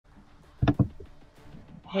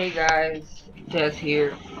Hey guys, Des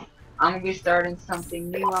here. I'm gonna be starting something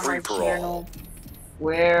new on Free my for all. channel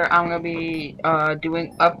where I'm gonna be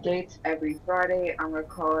doing updates every Friday. I'm gonna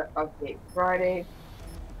call it Update Friday.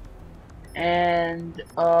 And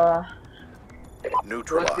so let's get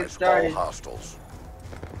Neutralize all started. hostiles.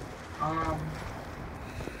 Um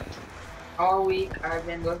all week I've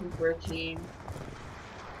been looking for a team.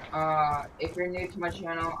 If you're new to my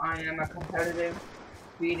channel, I am a competitive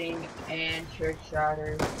speeding and trick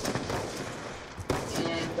shotter.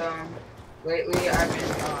 And lately I've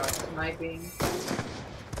been sniping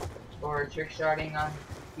or trick shotting on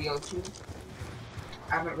BO2.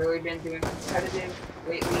 I haven't really been doing competitive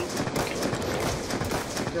lately.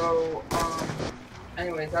 So,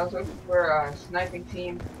 anyways, I was looking for a sniping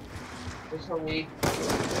team this whole week.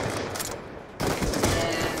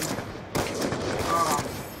 And,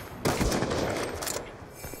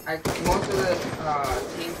 most of the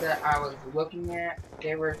teams that I was looking at,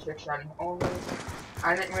 they were trick shotting only.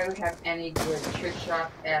 I didn't really have any good trick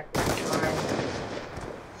shots at that time.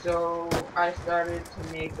 So, I started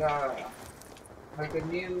to make like a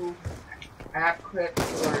new app clip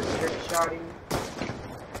for trick shotting,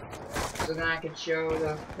 so then I could show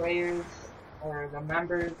those players or the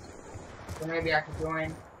members, so maybe I could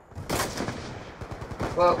join.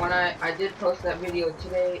 But when I did post that video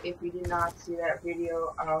today, if you did not see that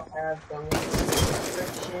video, I'll have the link in the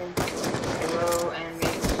description below, and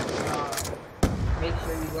make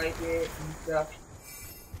sure you like it and stuff.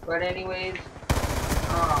 But anyways,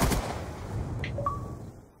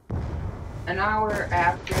 an hour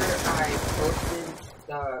after I posted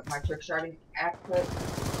my trick shotting app clip,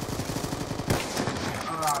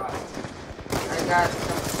 I got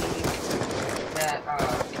some teams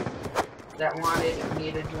that wanted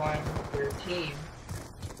me to join their team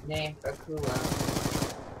named Akula.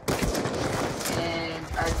 And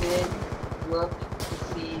I did look to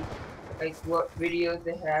see like what videos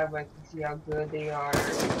they have, like to see how good they are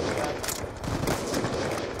and stuff.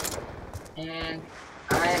 And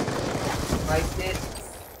I liked it.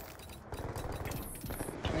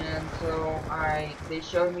 And so they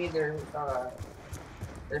showed me their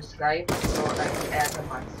Skype, so I could add them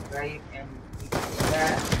on Skype and we could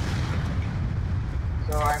chat.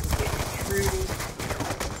 So I could get recruited.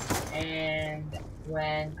 And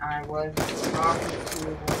when I was talking to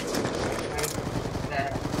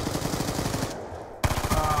that,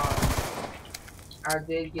 I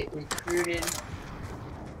did get recruited.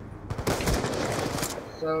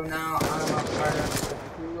 So now I'm a part of the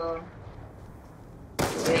Kula.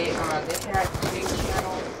 They had two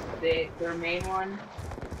channels. Their main one,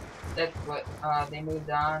 that's what they moved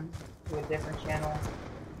on to a different channel.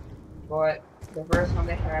 But the first one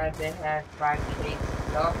they had 5K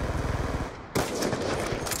stuff.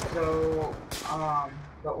 So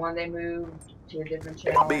but when they moved to a different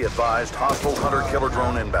channel, Be advised, hostile hunter-killer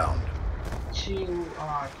drone inbound. To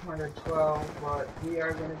 212, but we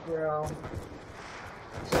are gonna grow.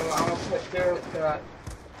 So I'm gonna put the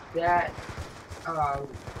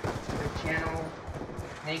channel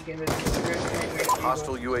link in the description. Make sure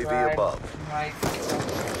Hostile UAV above.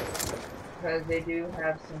 Because they do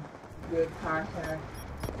have some good content,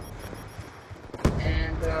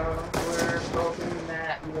 and we're hoping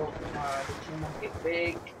that the team will get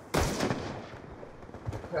big,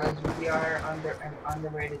 because we are an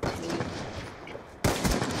underrated team.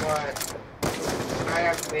 But I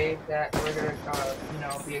have faith that we're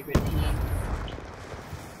gonna be a good team.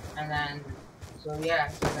 And then, so yeah,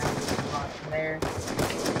 so then we move on from there.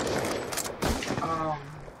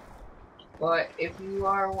 But if you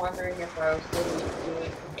are wondering if I was still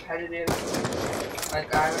doing competitive, like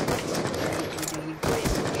I haven't been doing MGDs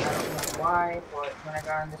lately, I don't know why, but when I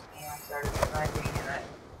got on this game I started sniping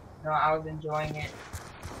and I was enjoying it.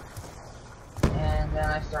 And then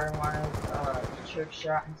I started wanting to trick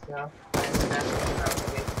shot and stuff, and that's when I was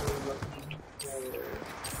basically looking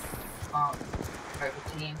for like a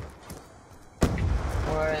team.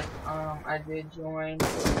 But I did join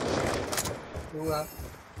Kula,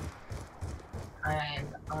 and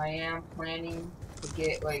I am planning to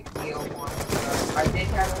get like BO1 stuff. I did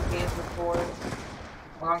have those games before.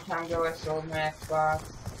 A long time ago I sold my Xbox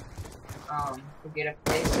to get a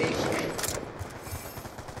PlayStation.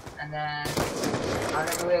 And then I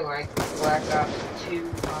don't really like Black Ops 2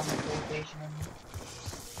 on the PlayStation.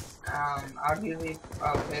 I would usually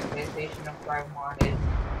play PlayStation if I wanted,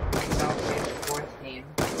 play a sports game.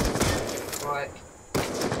 But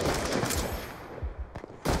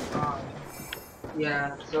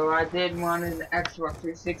yeah, so I did want an Xbox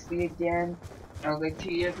 360 again. That was like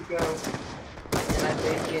 2 years ago, and I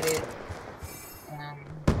did get it.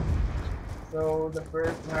 So the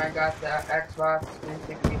first, when I got the Xbox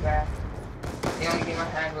 360 back, the only game I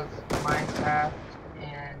had was Minecraft,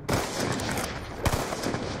 and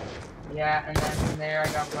yeah, and then from there I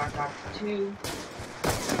got Black Ops 2.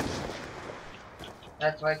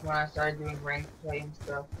 That's like when I started doing ranked play and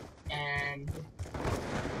stuff, and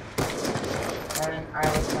then I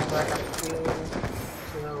was playing Black Ops 2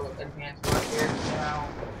 till Advanced Warfare. Now,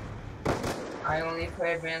 I only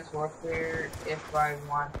play Advanced Warfare if I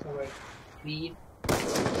want to like feed,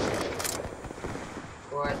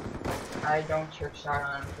 but I don't trick shot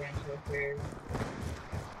on Advanced Warfare.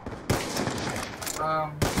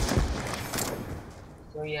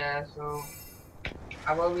 So yeah, so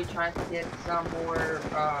I will be trying to get some more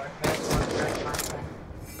Advanced Warfare content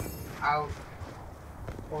out,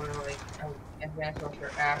 or like Advanced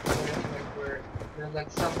Warfare after this, like where there's like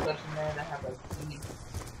some clips in there that have like feed.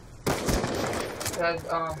 Because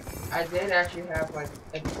I did actually have like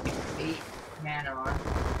 8 mana on.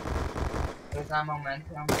 It was on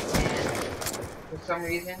Momentum, and for some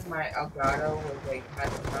reason my Elgato was like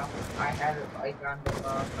messing up. I had it like on the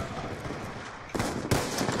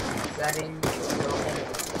settings,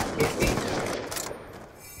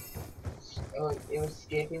 so it was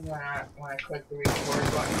skipping when I clicked the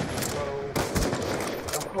record button. So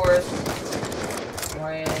of course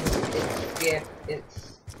when it skipped, it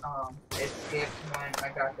skipped when I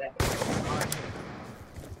got that on.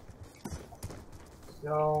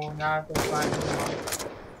 So now I have to find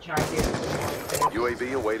try and get some more tips. UAV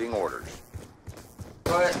awaiting orders.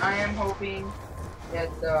 But I am hoping that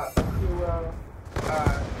the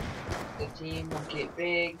team will get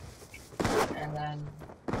big, and then,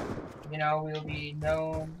 you know, we'll be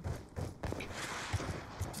known.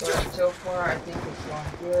 But so far, I think it's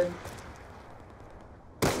going good.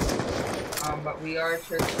 But we are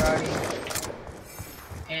trick shotting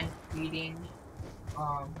and feeding.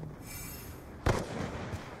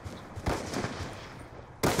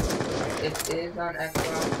 It is on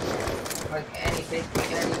Xbox, like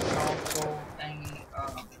basically any console, any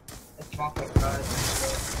Xbox card. So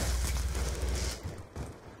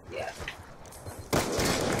yeah.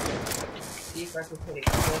 See if I can put a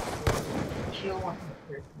clip or kill one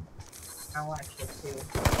person. I want to kill two.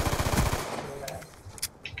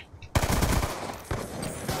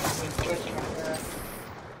 Switch from that.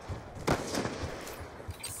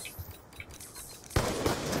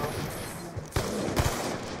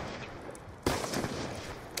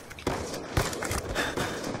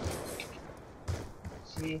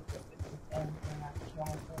 See if there's anything I can kill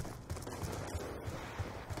myself.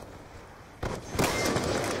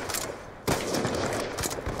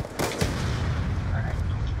 Alright.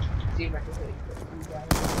 See if I can hit it for you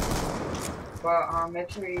guys. But make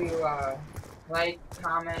sure you like,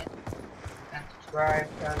 comment, and subscribe,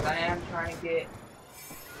 because I am trying to get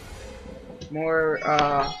more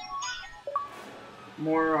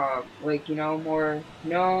like, you know, more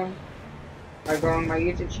known by growing my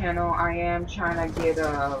YouTube channel. I am trying to get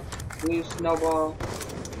Blue Snowball.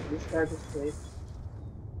 This guy just played.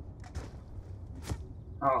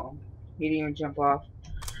 Oh, he didn't even jump off.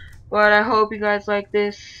 But I hope you guys like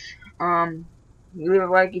this. Leave a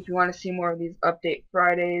like if you want to see more of these update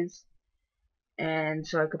Fridays, and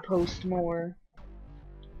so I could post more.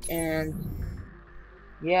 And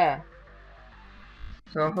yeah,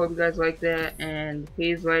 so I hope you guys like that, and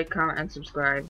please like, comment, and subscribe.